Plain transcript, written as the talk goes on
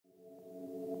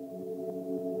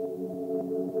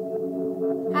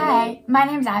My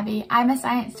name's Abby. I'm a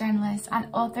science journalist and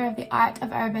author of The Art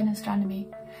of Urban Astronomy.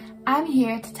 I'm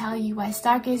here to tell you why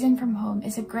stargazing from home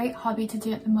is a great hobby to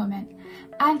do at the moment,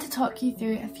 and to talk you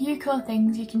through a few cool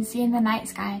things you can see in the night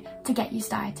sky to get you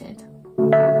started.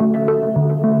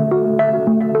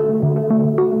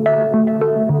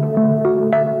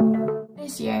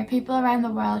 This year, people around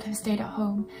the world have stayed at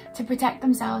home to protect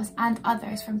themselves and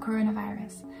others from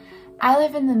coronavirus. I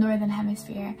live in the Northern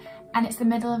Hemisphere and it's the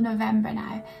middle of November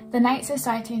now. The nights are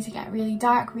starting to get really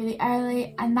dark really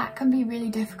early, and that can be really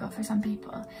difficult for some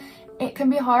people. It can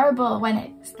be horrible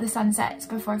when the sun sets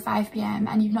before 5 PM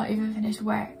and you've not even finished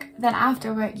work. Then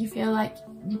after work you feel like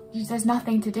there's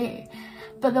nothing to do.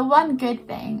 But the one good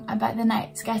thing about the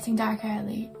nights getting dark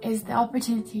early is the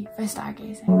opportunity for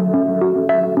stargazing.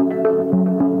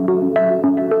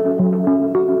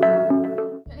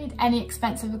 Any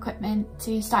expensive equipment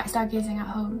to start stargazing at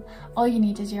home. All you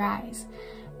need is your eyes.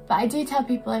 But I do tell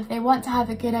people if they want to have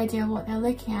a good idea of what they're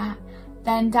looking at,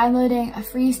 then downloading a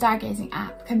free stargazing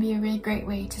app can be a really great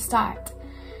way to start.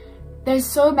 There's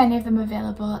so many of them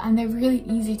available and they're really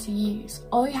easy to use.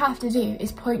 All you have to do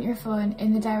is point your phone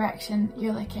in the direction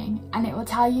you're looking and it will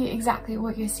tell you exactly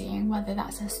what you're seeing, whether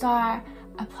that's a star,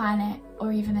 a planet,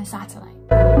 or even a satellite.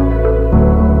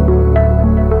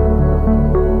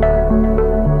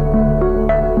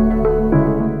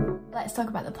 Let's talk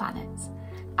about the planets.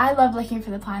 I love looking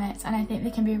for the planets and I think they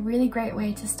can be a really great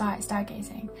way to start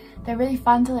stargazing. They're really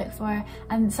fun to look for,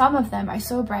 and some of them are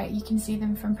so bright you can see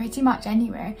them from pretty much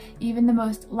anywhere, even the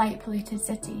most light polluted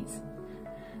cities.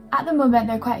 At the moment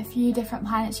there are quite a few different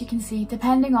planets you can see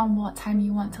depending on what time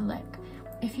you want to look.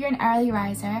 If you're an early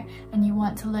riser and you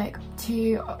want to look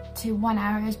 2 to 1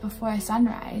 hours before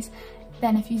sunrise,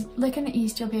 then if you look in the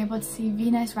east you'll be able to see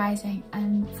Venus rising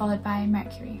and followed by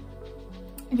Mercury.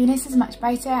 Venus is much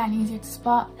brighter and easier to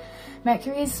spot.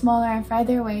 Mercury is smaller and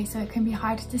further away, so it can be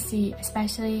harder to see,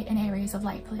 especially in areas of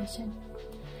light pollution.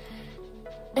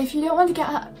 If you don't want to get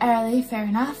up early, fair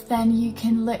enough, then you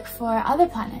can look for other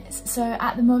planets. So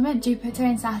at the moment, Jupiter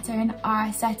and Saturn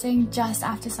are setting just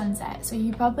after sunset, so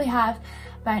you probably have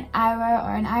about an hour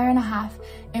or an hour and a half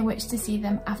in which to see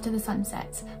them after the sun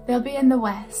sets. They'll be in the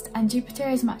west, and Jupiter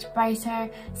is much brighter,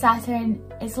 Saturn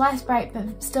is less bright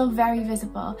but still very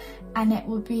visible, and it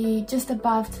will be just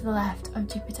above to the left of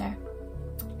Jupiter.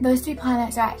 Those two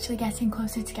planets are actually getting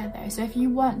closer together, so if you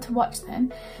want to watch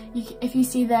them, if you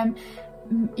see them,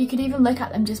 you could even look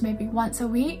at them just maybe once a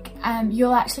week,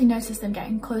 you'll actually notice them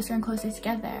getting closer and closer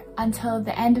together until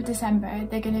the end of December.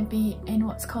 They're going to be in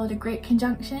what's called a great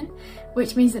conjunction,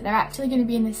 which means that they're actually going to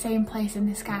be in the same place in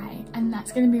the sky, and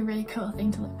that's going to be a really cool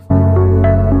thing to look for.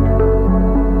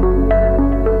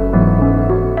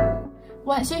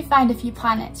 Once you find a few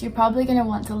planets, you're probably going to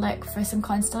want to look for some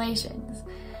constellations.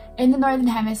 In the Northern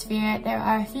Hemisphere, there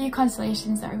are a few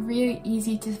constellations that are really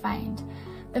easy to find.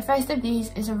 The first of these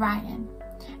is Orion.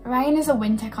 Orion is a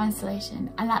winter constellation,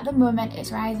 and at the moment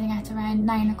it's rising at around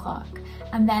 9 o'clock,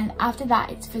 and then after that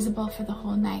it's visible for the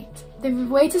whole night. The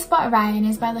way to spot Orion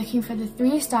is by looking for the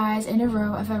 3 stars in a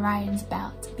row of Orion's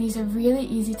belt. These are really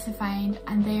easy to find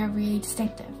and they are really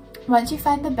distinctive. Once you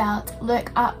find the belt,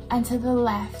 look up and to the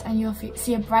left and you'll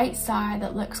see a bright star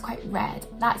that looks quite red.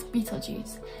 That's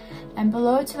Betelgeuse. And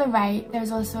below to the right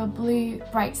there's also a blue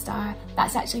bright star.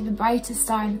 That's actually the brightest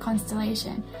star in the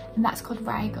constellation, and that's called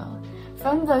Rigel.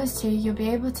 From those two you'll be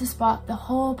able to spot the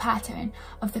whole pattern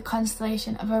of the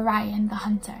constellation of Orion the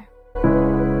Hunter.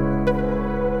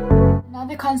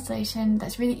 Another constellation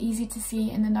that's really easy to see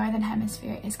in the Northern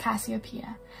Hemisphere is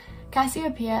Cassiopeia.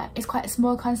 Cassiopeia is quite a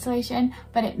small constellation,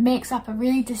 but it makes up a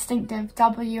really distinctive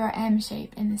W or M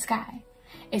shape in the sky.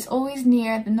 It's always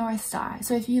near the North Star,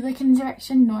 so if you look in the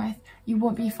direction north, you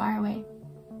won't be far away.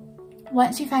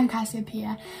 Once you find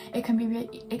Cassiopeia, it can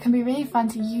be really fun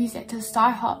to use it to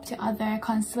star hop to other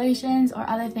constellations or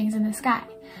other things in the sky.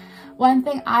 One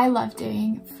thing I love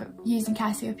doing for using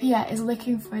Cassiopeia is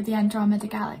looking for the Andromeda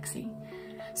galaxy.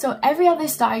 So every other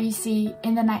star you see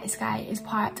in the night sky is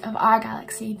part of our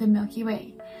galaxy, the Milky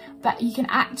Way, but you can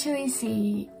actually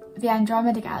see the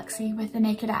Andromeda galaxy with the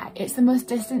naked eye. It's the most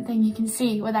distant thing you can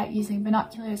see without using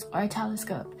binoculars or a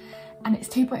telescope, and it's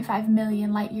 2.5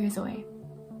 million light years away.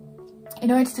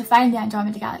 In order to find the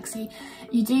Andromeda galaxy,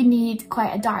 you do need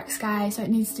quite a dark sky, so you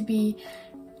need to be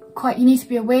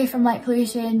away from light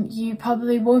pollution. You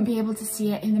probably won't be able to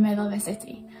see it in the middle of a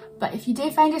city. But if you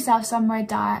do find yourself somewhere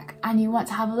dark and you want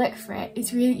to have a look for it,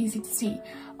 it's really easy to see.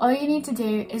 All you need to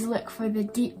do is look for the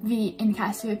deep V in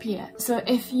Cassiopeia. So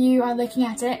if you are looking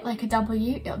at it like a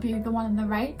W, it'll be the one on the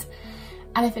right,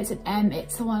 and if it's an M,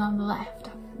 it's the one on the left.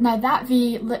 Now that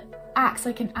V acts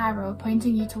like an arrow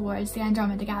pointing you towards the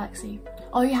Andromeda galaxy.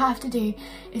 All you have to do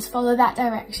is follow that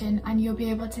direction and you'll be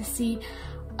able to see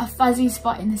a fuzzy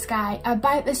spot in the sky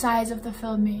about the size of the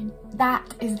full moon.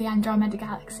 That is the Andromeda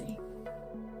Galaxy.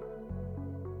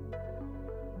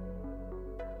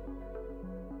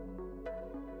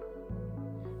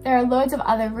 There are loads of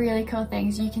other really cool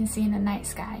things you can see in the night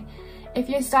sky. If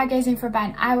you're stargazing for about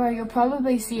an hour, you'll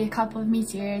probably see a couple of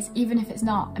meteors, even if it's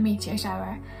not a meteor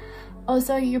shower.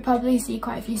 Also, you'll probably see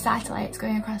quite a few satellites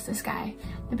going across the sky.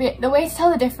 The way to tell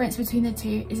the difference between the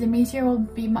two is the meteor will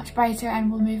be much brighter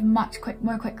and will move much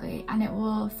more quickly, and it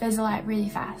will fizzle out really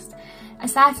fast. A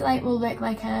satellite will look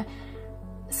like a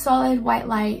solid white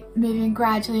light moving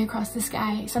gradually across the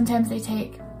sky. Sometimes they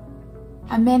take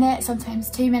a minute, sometimes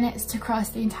 2 minutes to cross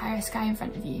the entire sky in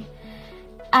front of you.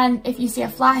 And if you see a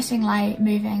flashing light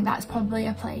moving, that's probably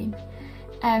a plane.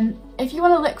 If you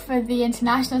want to look for the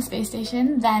International Space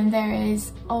Station, then there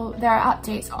are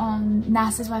updates on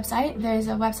NASA's website. There's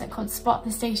a website called Spot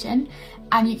the Station,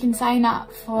 and you can sign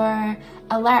up for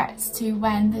alerts to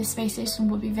when the space station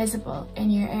will be visible in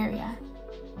your area.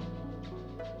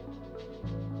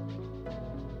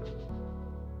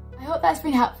 I hope that's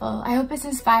been helpful. I hope it's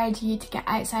inspired you to get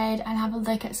outside and have a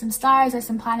look at some stars or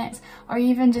some planets, or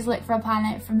even just look for a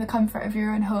planet from the comfort of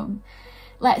your own home.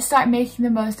 Let's start making the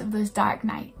most of those dark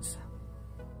nights.